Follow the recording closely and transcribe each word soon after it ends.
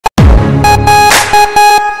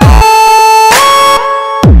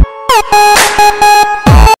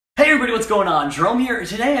Jerome here.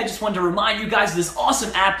 Today I just wanted to remind you guys of this awesome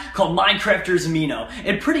app called Minecrafters Amino.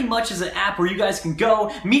 It pretty much is an app where you guys can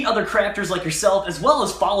go meet other crafters like yourself, as well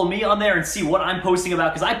as follow me on there and see what I'm posting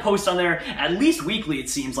about, because I post on there at least weekly, it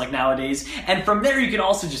seems like nowadays. And from there you can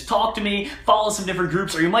also just talk to me, follow some different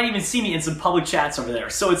groups, or you might even see me in some public chats over there.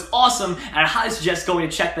 So it's awesome, and I highly suggest going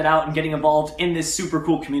to check that out and getting involved in this super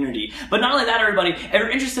cool community. But not only that, everybody, if you're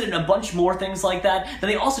interested in a bunch more things like that, then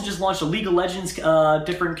they also just launched a League of Legends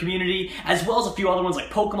different community, as well as a few other ones like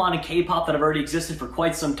Pokemon and K-pop that have already existed for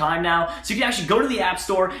quite some time now. So you can actually go to the App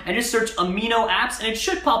Store and just search Amino apps, and it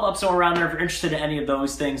should pop up somewhere around there if you're interested in any of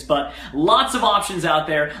those things. But lots of options out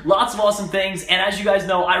there, lots of awesome things, and as you guys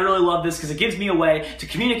know, I really love this because it gives me a way to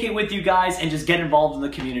communicate with you guys and just get involved in the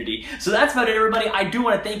community. So that's about it, everybody. I do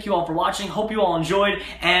want to thank you all for watching. Hope you all enjoyed,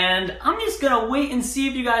 and I'm just gonna wait and see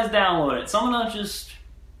if you guys download it. So I'm gonna just,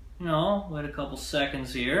 wait a couple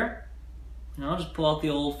seconds here. Just pull out the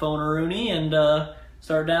old phone-a-rooney and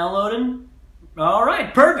start downloading.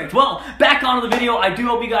 Alright, perfect. Well, back onto the video. I do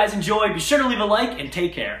hope you guys enjoy. Be sure to leave a like and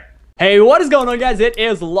take care. Hey, what is going on, guys? It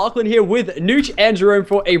is Lachlan here with Nooch and Jerome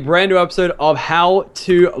for a brand new episode of How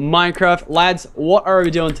to Minecraft. Lads, what are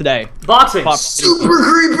we doing today? Boxing. Super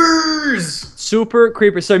creepers! Super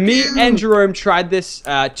creepers. So me and Jerome tried this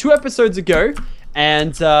 2 episodes ago.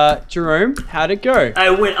 And, Jerome, how'd it go?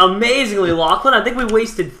 It went amazingly, Lachlan. I think we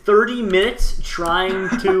wasted 30 minutes trying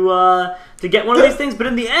to get one of these things, but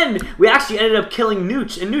in the end, we actually ended up killing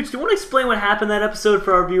Nooch. And Nooch, do you want to explain what happened that episode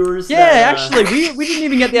for our viewers? Yeah, actually, we didn't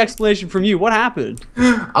even get the explanation from you. What happened?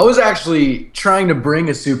 I was actually trying to bring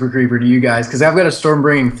a super creeper to you guys, because I've got a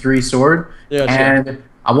Stormbringing 3 sword, and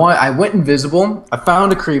I went invisible, I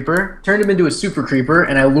found a creeper, turned him into a super creeper,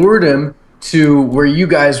 and I lured him to where you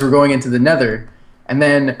guys were going into the nether. And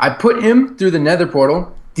then I put him through the nether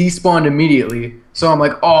portal, despawned immediately. So I'm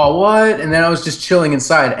like, oh, what? And then I was just chilling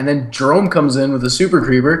inside. And then Jerome comes in with a super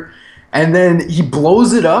creeper. And then he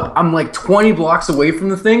blows it up. I'm like 20 blocks away from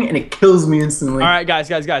the thing, and it kills me instantly. All right, guys.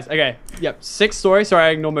 Okay. Yep, 6 stories. Sorry, I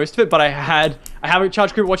ignored most of it. But I have a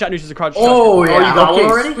charge creeper. Watch out, Nooch, there's a charge creeper. Oh, yeah. Oh, you got one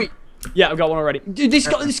already? Sweet. Yeah, I've got one already. Dude, these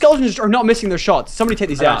skeletons are not missing their shots. Somebody take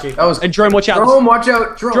these out. And Jerome, watch out. Jerome, watch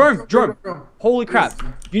out. Jerome. Holy crap.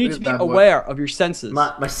 You need to be aware of your senses.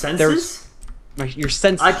 My senses? Your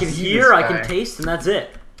senses. I can hear, I can taste, and that's it.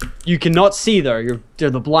 You cannot see, though. You're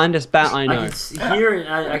the blindest bat I know. I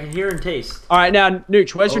can hear and taste. All right, now,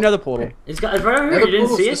 Nooch, where's your nether portal? It's right over here. You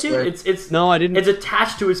didn't see it, dude? No, I didn't. It's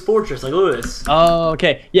attached to his fortress. Like, look at this. Oh,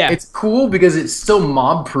 okay. Yeah. It's cool because it's still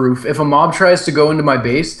mob-proof. If a mob tries to go into my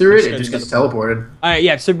base through it, it just gets teleported. All right,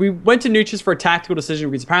 yeah. So we went to Nooch's for a tactical decision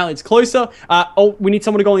because apparently it's closer. We need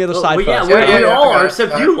someone to go on the other side first. Yeah, we all are,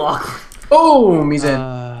 except you, Lachlan. Oh, he's in.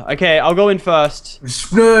 Okay, I'll go in first.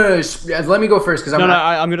 Let me go first because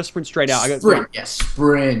I'm gonna sprint straight out. Sprint. Yes,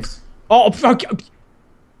 sprint. Oh, okay.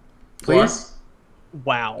 Please.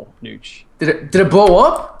 Wow, Nooch. Did it blow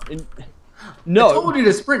up? No. I told you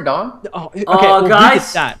to sprint, dog. Oh, okay. Well,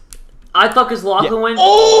 guys. that. I thought because Lachlan went.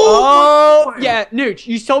 Oh, yeah, Nooch.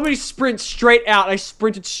 You told me to sprint straight out. I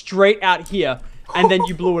sprinted straight out here, and then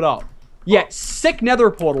you blew it up. Yeah, sick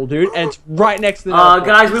nether portal, dude, and it's right next to the nether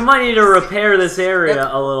guys, we might need to repair this area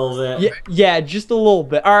a little bit. Yeah, just a little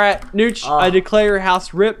bit. All right, Nooch, I declare your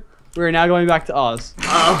house rip. We're now going back to Oz.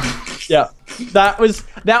 Yeah, that was.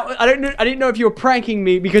 I didn't know if you were pranking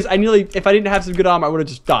me because if I didn't have some good armor, I would have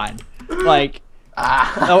just died. Like,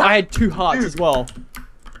 I had 2 hearts as well.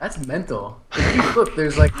 That's mental. Look,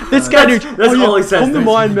 there's like this guy, dude. That's all he says. Come to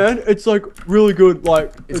mine, man. It's like really good.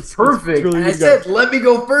 Like it's perfect. It's really and I said, let me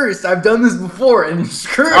go first. I've done this before, and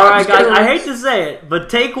screw it. All right, guys. I hate to say it, but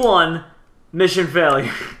take 1, mission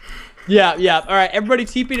failure. Yeah. All right, everybody,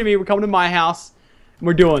 TP to me. We're coming to my house. And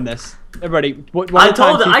we're doing this. Everybody, I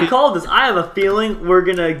called this. I have a feeling we're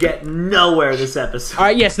gonna get nowhere this episode. All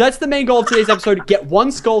right, yeah. So that's the main goal of today's episode: get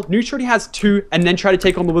 1 skull. Nooch already has 2, and then try to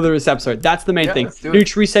take on the Wither this episode. That's the main thing.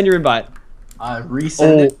 Nooch, resend your invite.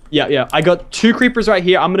 Resend it. Yeah. I got 2 creepers right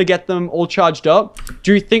here. I'm gonna get them all charged up.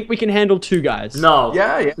 Do you think we can handle 2 guys? No.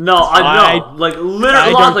 Yeah. No, no. Like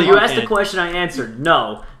literally, Lachlan, you asked the question, I answered.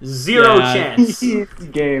 No, 0 chance.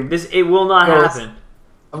 Game. It will not happen.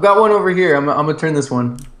 I've got one over here. I'm gonna turn this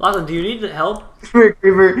one. Lachlan, do you need help?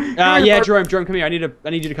 Creeper. Yeah, Jerome, come here. I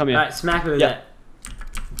need you to come here. All right, smack me with that.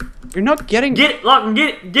 You're not getting. Get it, Lachlan.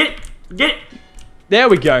 Get it. There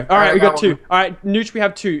we go. All right, we got 2. All right, Nooch, we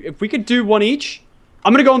have 2. If we could do 1 each,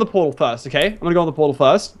 I'm gonna go on the portal first. Okay, I'm gonna go on the portal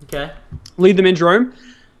first. Okay. Lead them in, Jerome.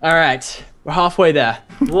 All right, we're halfway there.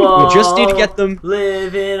 Whoa. We just need to get them.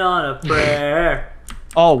 Living on a prayer.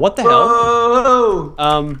 Oh, what the hell?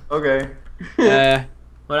 Whoa. Okay.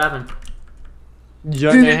 What happened? You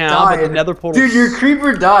don't know how, but the nether portal... Dude, your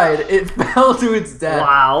creeper died. It fell to its death.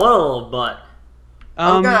 Wow, what a little butt.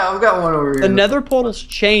 I've got one over here. The nether portal's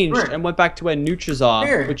changed and went back to where Nooches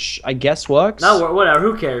are, which I guess works. No, whatever,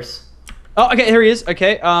 who cares? Oh, okay, here he is.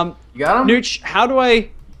 Okay, you got him? Nooch, how do I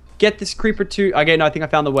get this creeper to... Okay, no, I think I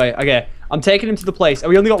found the way. Okay, I'm taking him to the place. Oh,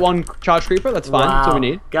 we only got one charged creeper? That's fine, that's all we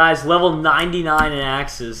need. Guys, level 99 in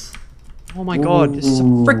axes. Oh my god, this is a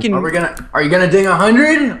freaking... Are you gonna ding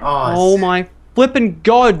 100? Oh my flipping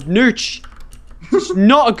god, Nooch. It's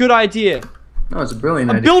not a good idea. No, it's a brilliant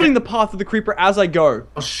idea. I'm building the path of the creeper as I go.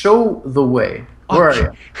 I'll show the way. Where are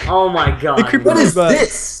you? Oh my god. The creeper what is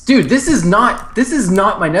this? Dude, this is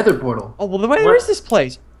not my nether portal. Oh, well, where is this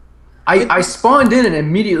place? I spawned in and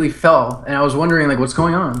immediately fell, and I was wondering, like, what's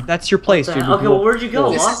going on? That's your place, dude. Okay, well, where'd you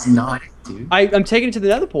go? This is not it, dude. I'm taking it to the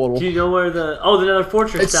nether portal. Do you know where the... Oh, the nether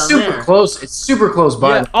fortress down there. It's super close. It's super close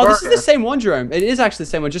by. Yeah. Oh, this is the same one, Jerome. It is actually the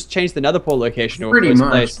same one. Just changed the nether portal location. Pretty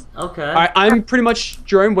much. Place. Okay. All right, I'm pretty much,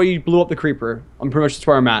 Jerome, where you blew up the creeper. I'm pretty much just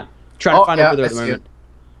where I'm at. Trying to find a wither at the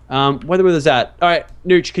moment. Where the wither's at. All right,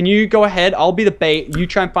 Nooch, can you go ahead? I'll be the bait. You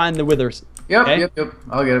try and find the withers. Yep, okay? yep.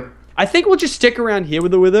 I'll get it. I think we'll just stick around here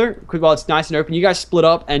with the wither, because while it's nice and open, you guys split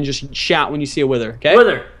up and just shout when you see a wither, okay?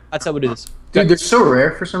 Wither. That's how we'll do this. Dude, they're so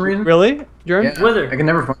rare for some reason. Really, Jerome? Yeah, Wither. I can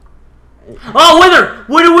never find. Oh, Wither!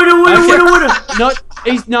 Wither!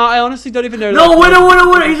 No, I honestly don't even know. No, Wither!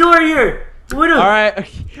 He's over here. Wither. All right.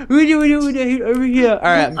 Wither, over here. All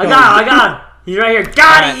right. I got him. He's right here.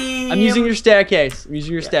 Got him. I'm using your staircase.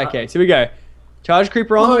 Here we go. Charge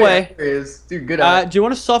creeper on the way. There he is. Dude, good do you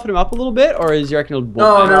want to soften him up a little bit, or is you reckon he'll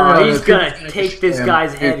No, he's gonna take this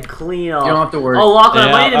guy's head clean off. You don't have to worry. Oh, Lachlan,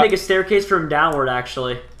 I might need to make a staircase for him downward,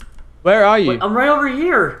 actually. Where are you? I'm right over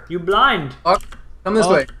here. You blind. Come this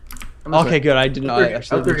way. Okay, good. I didn't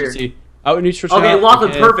actually see. Oh, neutral. Okay,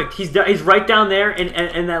 Lachlan, perfect. He's right down there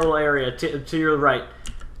in that little area to your right.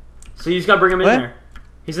 So you just gotta bring him in there.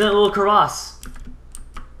 He's in that little crevasse.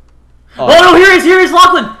 Oh no, here he is,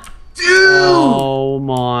 Lachlan! Dude! Oh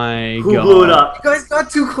my god. Who blew it up? You guys got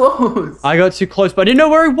too close. I got too close, but I didn't know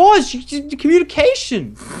where he was. The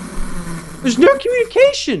communication. There's no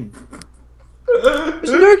communication.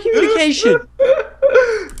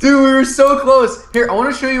 Dude, we were so close. Here, I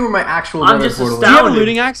want to show you where my actual nether portal is. Do you have a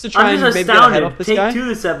looting axe to try and maybe get a head off this guy? Take 2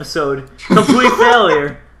 this episode. Complete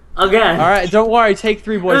failure. Again. Alright, don't worry. Take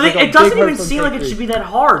 3, boys. It doesn't even seem like it should be that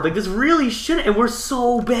hard. Like, this really shouldn't. And we're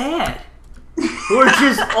so bad. We're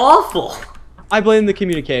just awful. I blame the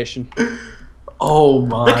communication. Oh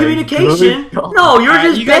my. The communication? No, you're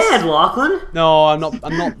just bad, Lachlan. No, I'm not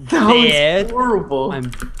bad. That was horrible.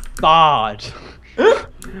 I'm bad.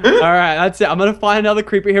 Alright, that's it. I'm gonna find another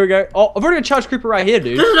creeper. Here we go. Oh, I've already got a charged creeper right here,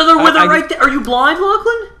 dude. There's another wither right there. Are you blind,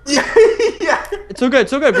 Lachlan? Yeah. It's all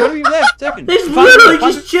good. What are you there? He's literally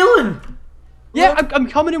just chilling. Yeah, I'm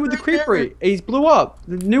coming in with the creeper. He's blew up.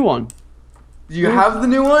 The new one. Do you have the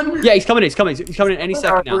new one? Yeah, he's coming in. He's coming in any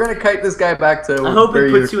second now. We're gonna kite this guy back to. I hope it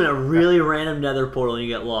puts you in a really random nether portal and you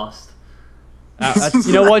get lost.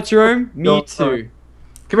 You know what, Jerome? Me too.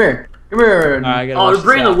 Come here. Come here. We're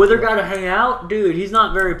bringing the wither guy to hang out? Dude, he's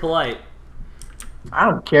not very polite. I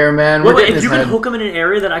don't care, man. Wait, if you can hook him in an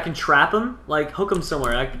area that I can trap him, like hook him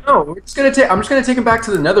somewhere. No, I'm just gonna take him back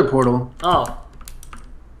to the nether portal. Oh.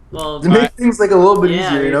 Well, to make things like a little bit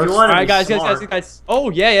easier, you know. Alright, guys. Oh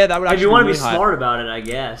yeah, that would actually. If you want to be smart about it, I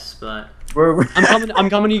guess, but. I'm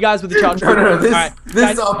coming to you guys with the charge. No.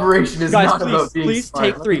 This operation is not about being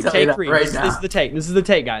smart. Please take 3. Right this is the take. This is the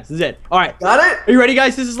take, guys. This is it. All right. Got it? Are you ready,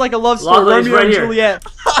 guys? This is like a love story. Romeo and Juliet.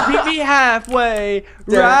 Meet me halfway,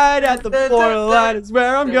 right at the borderline is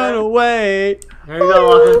where I'm gonna wait. Here you go,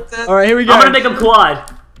 Lachlan. All right, here we go. I'm gonna make them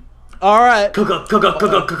collide. All right. Cook up. Jerome!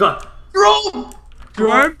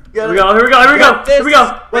 Here we go.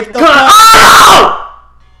 What the fuck? Oh!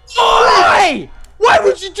 Why? Why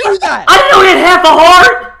would you do that? I didn't know he had half a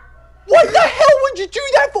heart! What the hell would you do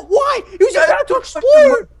that for? Why? He was about to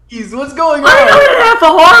explode! What's going on? I didn't know he had half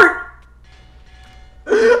a heart!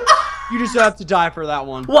 You deserve to die for that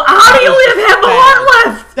one. Well, how do you only have half a heart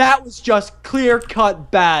left? That was just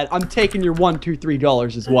clear-cut bad. I'm taking your $1, $2,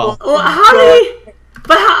 $3 as well. Well, how did he...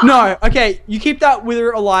 But how... No, okay, you keep that wither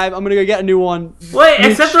alive. I'm gonna go get a new one. Wait,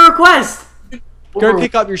 accept the request! Go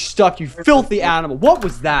pick up your stuff, you filthy animal. What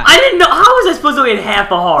was that? I didn't know. How was I supposed to get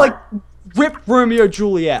half a heart? Like, rip Romeo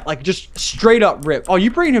Juliet. Like, just straight up rip. Oh,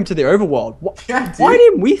 you bringing him to the overworld. Yeah, why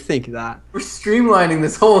didn't we think of that? We're streamlining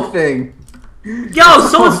this whole thing. Yo,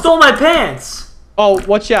 someone stole my pants. Oh,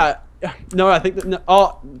 watch out. No, I think that, no,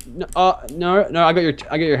 no, I got your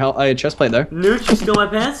chest plate there. Nooch, you stole my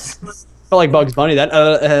pants? Felt like Bugs Bunny then.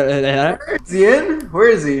 Where is he in? Where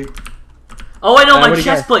is he? Oh, I know my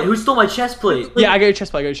chest plate. Who stole my chest plate? Yeah, I got your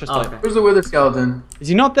chest plate. Okay. Where's the wither skeleton? Is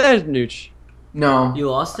he not there, Nooch? No. You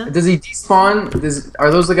lost him? Does he despawn?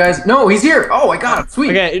 Are those the guys? No, he's here. Oh, I got him.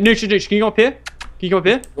 Sweet. Okay, Nooch, can you go up here? Can you go up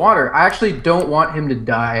here? Water. I actually don't want him to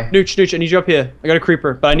die. Nooch, I need you up here. I got a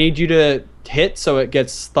creeper, but I need you to hit so it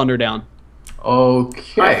gets thunder down.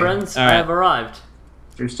 Okay. Hi, friends. All right. I have arrived.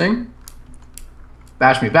 Interesting.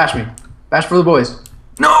 Bash me. Bash me. Bash for the boys.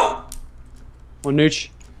 No! Well, Nooch,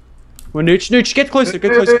 get closer,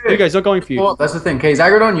 get closer. You guys, not going for you. Well, that's the thing. Okay, he's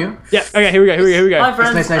aggroed on you. Yeah, okay, here we go. Hi,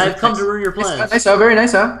 friends. Nice, I've come to ruin your plans. Nice, very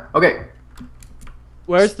nice, Okay.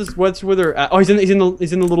 Where's Wither at? Oh, he's in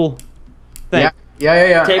the little thing.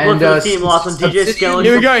 Yeah. Take one for the team, Lachlan. DJ Skeleton.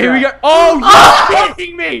 Here we go. Oh, you're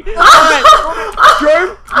kidding me! Alright,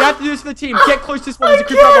 Jerome, you have to do this for the team. Get close to this one. There's a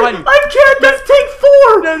creeper right behind you. I can't. That's take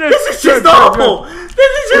 4. No. This is just awful. This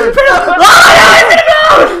is just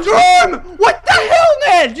Jerome, what the hell,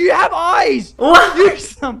 man? Do you have eyes? What?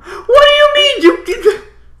 Use them. What do you mean?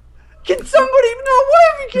 Can somebody know?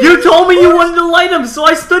 You told me you wanted to light him, so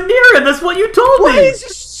I stood near him. That's what you told me. Why is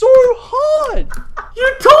this so hard?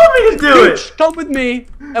 You told me to do it. Come with me,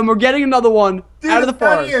 and we're getting another one out of the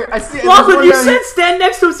forest. Here. I see. Lachlan, you said stand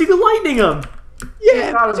next to him so you could lightning him.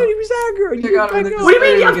 Yeah, dude, he was aggro. What do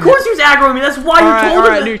you mean? Of course he was aggroing me. That's why you told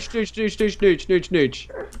him. Alright, Nooch.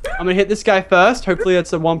 I'm gonna hit this guy first. Hopefully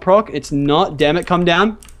it's a 1 proc. It's not. Damn it, come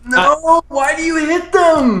down. No, why do you hit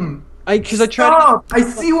them? Because I tried. I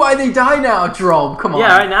see why they die now, Jerome. Come on.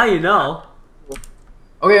 Yeah, right now you know.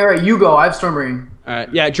 Okay, alright, you go. I have Stormbringer.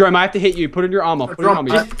 Alright, yeah, Jerome, I have to hit you. Put in your armor.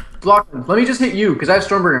 Block them. Let me just hit you, because I have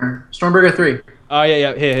Stormbringer. Stormbringer 3. Oh,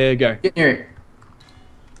 yeah. Here you go. Get near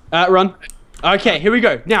it. Run. Okay, here we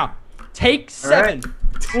go. Now, take 7.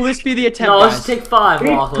 Right. Will this be the attempt, No, guys? let's take 5,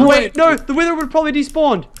 Lachlan. Wait, no, the wither would probably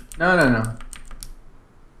despawned. No.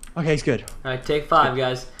 Okay, he's good. Alright, take 5,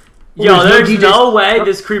 guys. Yo, there's no way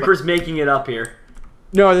this creeper's making it up here.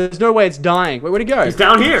 No, there's no way it's dying. Wait, where'd he go? He's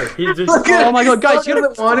down here. He's just... Oh my god, guys, you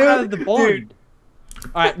gotta come out of the bond.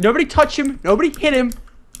 Alright, nobody touch him. Nobody hit him.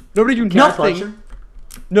 Nobody do nothing.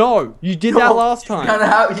 No, you did that last time.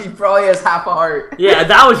 He probably has half a heart. Yeah,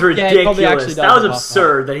 that was ridiculous. Yeah, that was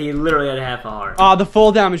absurd that he literally had half a heart. The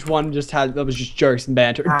full damage one that was just jokes and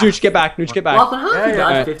banter. Nooch, get back. Lachlan, how have you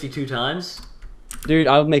died 52 times? Dude,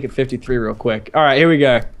 I'll make it 53 real quick. Alright, here we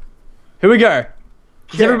go.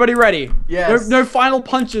 Is everybody ready? Yes. No final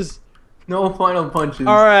punches. No final punches.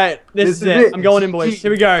 Alright, this is it. I'm going in, boys.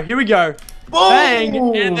 Here we go. Boom!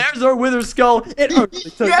 Bang! And there's our wither skull. It only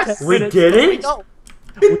took 10 We minutes. did it?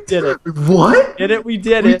 We did it. What? We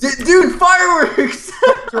did it. Dude, fireworks!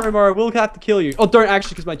 Jerome, we'll have to kill you. Oh, don't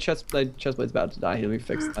actually, because my chest plate's about to die. Here, let me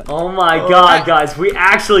fix that. Oh my god, guys, we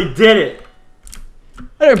actually did it.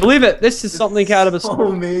 I don't believe it. This is something out of a... So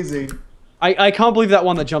amazing. I can't believe that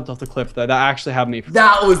one that jumped off the cliff, though. That actually had me...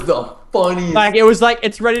 That was the funniest. Like, it was like,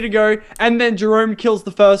 it's ready to go, and then Jerome kills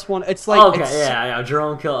the first one. It's like... Okay, yeah,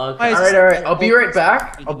 Jerome killed... Okay. Alright. I'll be right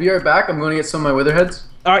back. I'm going to get some of my wither heads.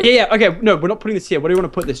 Alright, yeah. Okay, no, we're not putting this here. Where do you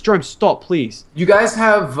want to put this? Jerome, stop, please. You guys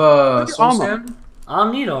have, soul sand? I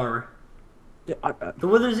don't need armor. Yeah, the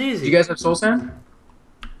wither's easy. Do you guys have soul sand?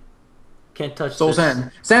 Can't touch soul this.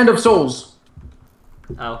 sand. Sand of souls.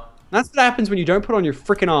 Oh. That's what happens when you don't put on your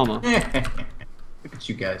freaking armor. Look at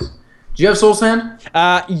you guys. Do you have soul sand?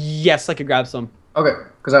 Yes, I could grab some. Okay,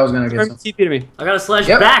 because I was gonna get some. TP to me. I gotta slash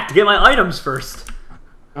back to get my items first.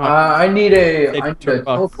 I need a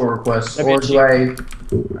teleport request, or do I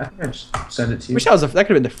think I just send it to you. Wish that could have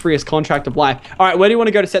been the freest contract of life. All right, where do you want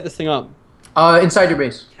to go to set this thing up? Inside your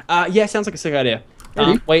base. Yeah, sounds like a sick idea.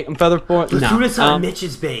 Wait, I'm further forward. Let's do this on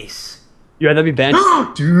Mitch's base. Yeah, that'd be bad.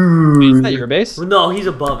 Dude. Is that your base? Well, no, he's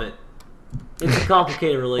above it. It's a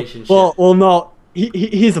complicated relationship. Well, no.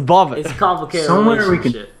 He's above it. It's a complicated Somewhere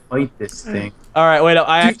relationship. we can fight this thing. All right, wait.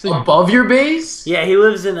 I actually above your base? Yeah, he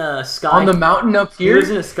lives in a sky. On the mountain up here. He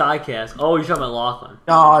lives in a sky cast. Oh, you're talking about Lachlan.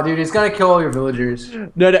 Oh, dude, it's gonna kill all your villagers.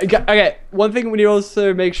 No. Okay. One thing we need to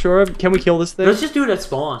also make sure of: can we kill this thing? Let's just do it at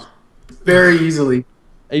spawn. Very easily.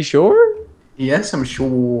 Are you sure? Yes, I'm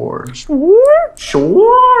sure. Sure.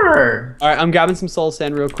 Sure. All right, I'm grabbing some soul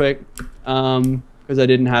sand real quick, because I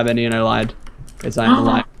didn't have any and I lied. Because I am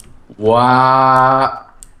alive. Wow.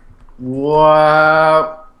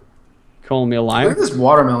 Wow. Calling me a liar. Look at this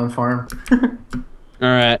watermelon farm. All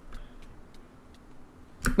right.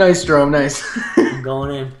 Nice, Jerome. Nice. I'm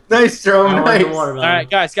going in. Nice, Jerome. Nice. All right,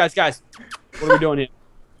 guys. What are we doing here?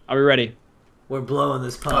 Are we ready? We're blowing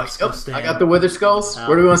this pop. I got the wither skulls.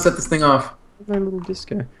 Where do we want to set this thing off? My little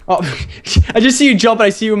disco. Oh, I just see you jump and I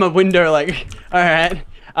see you in my window. Like, all right.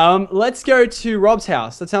 Let's go to Rob's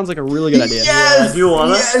house. That sounds like a really good idea. Yes. You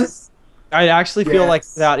wanna? Yes. I actually feel like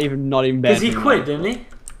without not even bad. Because he quit, didn't he?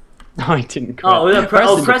 No, he didn't quit. Oh,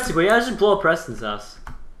 Preston quit. Yeah, let's just blow up Preston's house.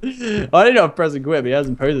 I didn't know if Preston quit, but he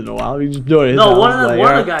hasn't posted in a while. He just doing it. No, one of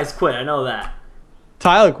the guys quit. I know that.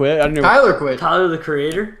 Tyler quit. I don't know. Tyler quit. Tyler, the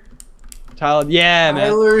creator. Tyler, yeah, man.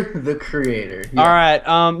 Tyler, the creator. Yeah. All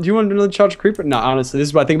right. Do you want another charged creeper? No, honestly, this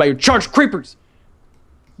is what I think about your charged creepers.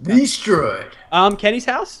 Destroyed. Kenny's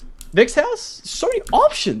house, Vic's house. So many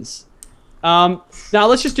options. Now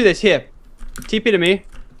let's just do this here. TP to me.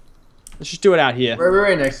 Let's just do it out here. We're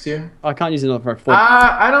right next to you. Oh, I can't use another for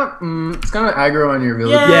I don't. It's kind of aggro on your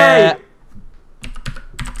village. Yeah.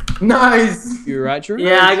 Nice. You're right, Drew.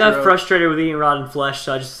 Yeah, I got frustrated with eating rotten flesh,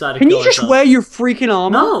 so I just decided to Can kill you just myself. wear your freaking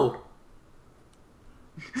armor? No.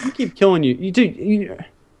 I keep killing you. You do. Do you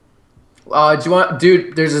want,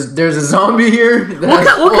 dude? There's a zombie here. What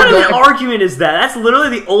kind of an argument is that? That's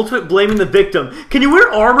literally the ultimate blaming the victim. Can you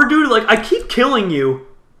wear armor, dude? Like, I keep killing you.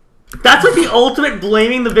 That's like the ultimate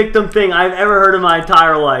blaming the victim thing I've ever heard in my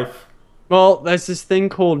entire life. Well, there's this thing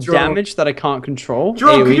called damage that I can't control.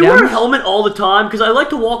 Jerome, can you wear a helmet all the time? Because I like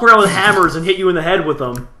to walk around with hammers and hit you in the head with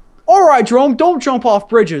them. Alright, Jerome, don't jump off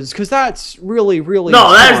bridges, because that's really, really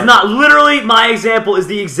No, that is not. Literally, my example is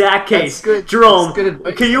the exact case. Good. Jerome,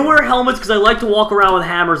 Good can you wear helmets? Because I like to walk around with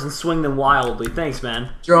hammers and swing them wildly. Thanks,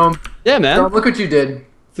 man. Jerome. Yeah, man. Jerome, look what you did.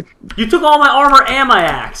 You took all my armor and my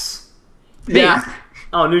axe. Yeah.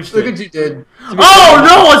 Oh, Nooch Look did. what you did. Oh,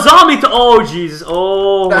 no, a zombie Oh, Jesus.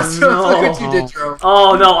 Oh, no. Look what you did, Jerome.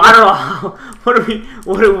 Oh, no, I don't know.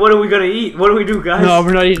 What are we gonna eat? What do we do, guys? No,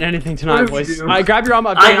 we're not eating anything tonight, boys. Alright, grab your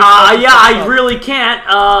armor. I really can't.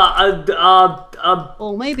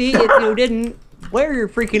 Well, maybe if you didn't wear your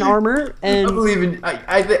freaking armor and... I believe in...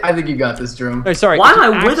 I think you got this, Jerome. Oh, sorry. Why am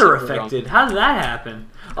I wither affected? How did that happen?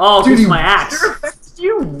 Oh, because my axe. Wither affected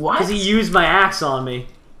you? What? Because he used my axe on me.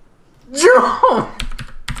 Jerome!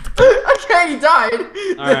 Okay, he died.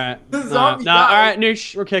 Alright. The zombie died. Alright,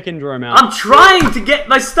 Noosh, we're kicking Jerome out. I'm trying to get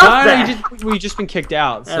my stuff back. We've just been kicked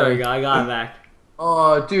out. So. There we go, I got it back.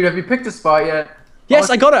 Oh, dude, have you picked a spot yet?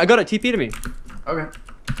 Yes, I got it. TP to me. Okay.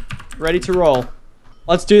 Ready to roll.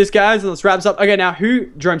 Let's do this, guys, and let's wrap this up. Okay, now,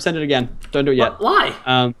 Jerome, send it again. Don't do it yet.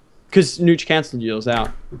 Why? Because Nooch cancelled yours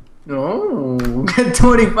out. No, get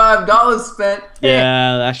 $25 spent.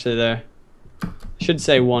 Yeah, actually, there. Should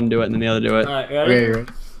say one do it and then the other do it. Alright, ready?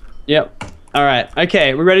 Okay, Yep. Alright.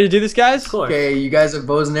 Okay, we ready to do this, guys? Of course. okay, you guys have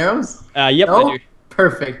bows and arrows? Yep, No? I do.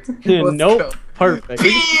 Perfect. Nope. Go. Perfect.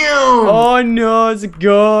 Damn! Oh no, it's a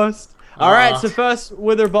ghost. Alright, so first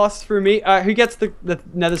wither boss for me. Who gets the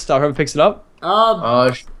nether star? Whoever picks it up?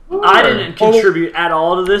 I didn't contribute at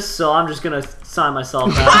all to this, so I'm just gonna sign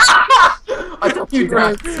myself out. I thought you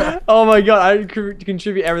guys. Oh my god, I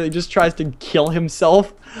contribute everything. Just tries to kill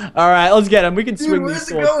himself. Alright, let's get him. We can swing these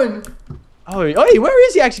swords. Where's it going? Oh, where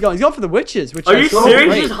is he actually going? He's going for the witches. Which Are you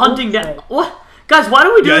serious? He's hunting down. What? Guys, why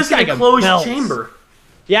don't we do this in a closed chamber?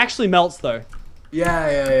 He actually melts, though.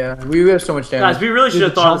 Yeah. We have so much damage. Guys, we really should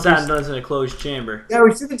have thought this out and done this in a closed chamber. Yeah,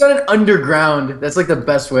 we should have done it underground. That's like the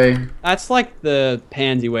best way. That's like the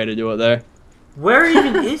pansy way to do it, though. Where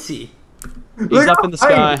even is he? He's up in the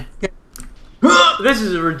sky. This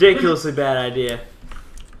is a ridiculously bad idea.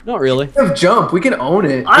 Not really. We have jump. We can own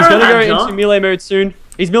it. He's gonna go into melee mode soon.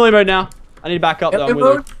 He's melee mode now. I need to back up,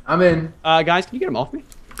 though. I'm in. Guys, can you get him off me?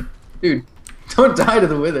 Dude, don't die to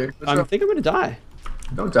the wither. I think I'm gonna die.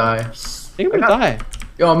 Don't die. I think I'm gonna die.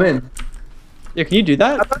 Yo, I'm in. Yeah, can you do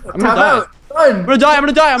that? I'm gonna die. I'm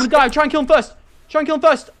gonna die. Try and kill him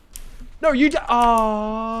first. No, you die.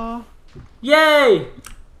 Aww. Yay!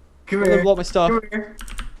 Come here. Blow my stuff. Come here.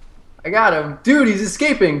 I got him. Dude, he's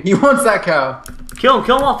escaping. He wants that cow. Kill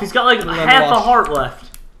him off. He's got like half a heart left.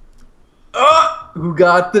 Who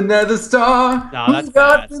got the nether star? Nah, that's Who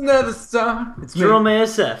got bad. the nether star? It's me.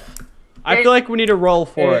 JeromeASF. I feel like we need to roll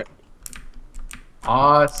for it.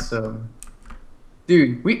 Awesome.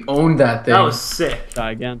 Dude, we owned that thing. That was sick.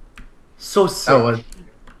 Die again. So sick. That was.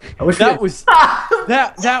 I wish that was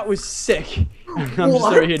that was sick. I'm just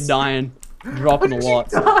over here dying, dropping a lot.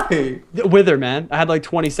 Die? Wither, man. I had like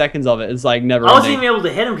 20 seconds of it. It's like never. I wasn't even able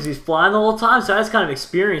to hit him because he's flying the whole time, so I just kind of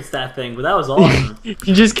experienced that thing. But that was awesome. You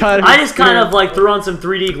just kind of. I just kind of like threw on some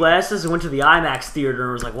 3D glasses and went to the IMAX theater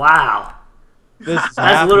and was like, "Wow, that's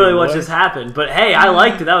literally what just happened." But hey, I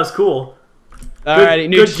liked it. That was cool. Alrighty,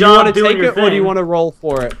 Nooch, do you want to take it or do you want to roll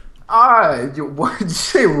for it? What did you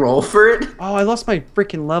say? Roll for it? Oh, I lost my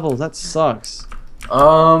freaking levels. That sucks.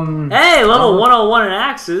 Hey, level 101 in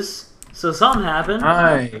axes. So something happened.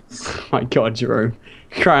 Nice. Oh my god, Jerome.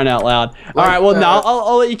 Crying out loud. Alright, well, now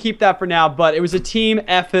I'll let you keep that for now, but it was a team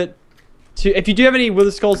effort. If you do have any wither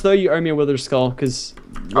skulls, though, you owe me a wither skull, because...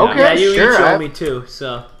 Okay, yeah, you sure. each owe me two,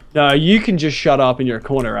 so... No, you can just shut up in your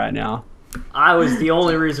corner right now. I was the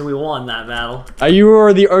only reason we won that battle. You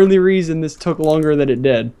were the only reason this took longer than it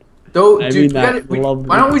did. Dude, why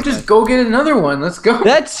don't we just go get another one? Let's go.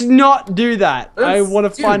 Let's not do that. I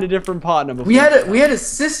want to find a different partner. We had a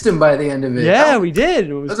system by the end of it. Yeah, we did.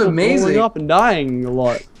 It was amazing. Blowing up and dying a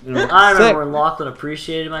lot. I remember when Lachlan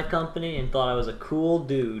appreciated my company and thought I was a cool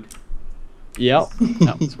dude. Yep,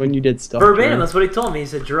 that was when you did stuff. Verbatim, that's what he told me. He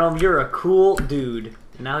said, "Jerome, you're a cool dude."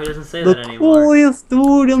 Now he doesn't say that anymore. The coolest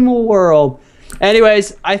dude in the world.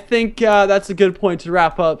 Anyways, I think that's a good point to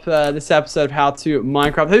wrap up this episode of How to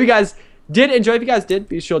Minecraft. Hope you guys did enjoy. If you guys did,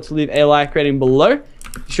 be sure to leave a like rating below.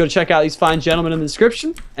 Be sure to check out these fine gentlemen in the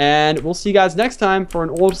description. And we'll see you guys next time for an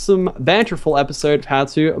awesome, banterful episode of How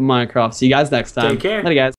to Minecraft. See you guys next time. Take care. Later, guys.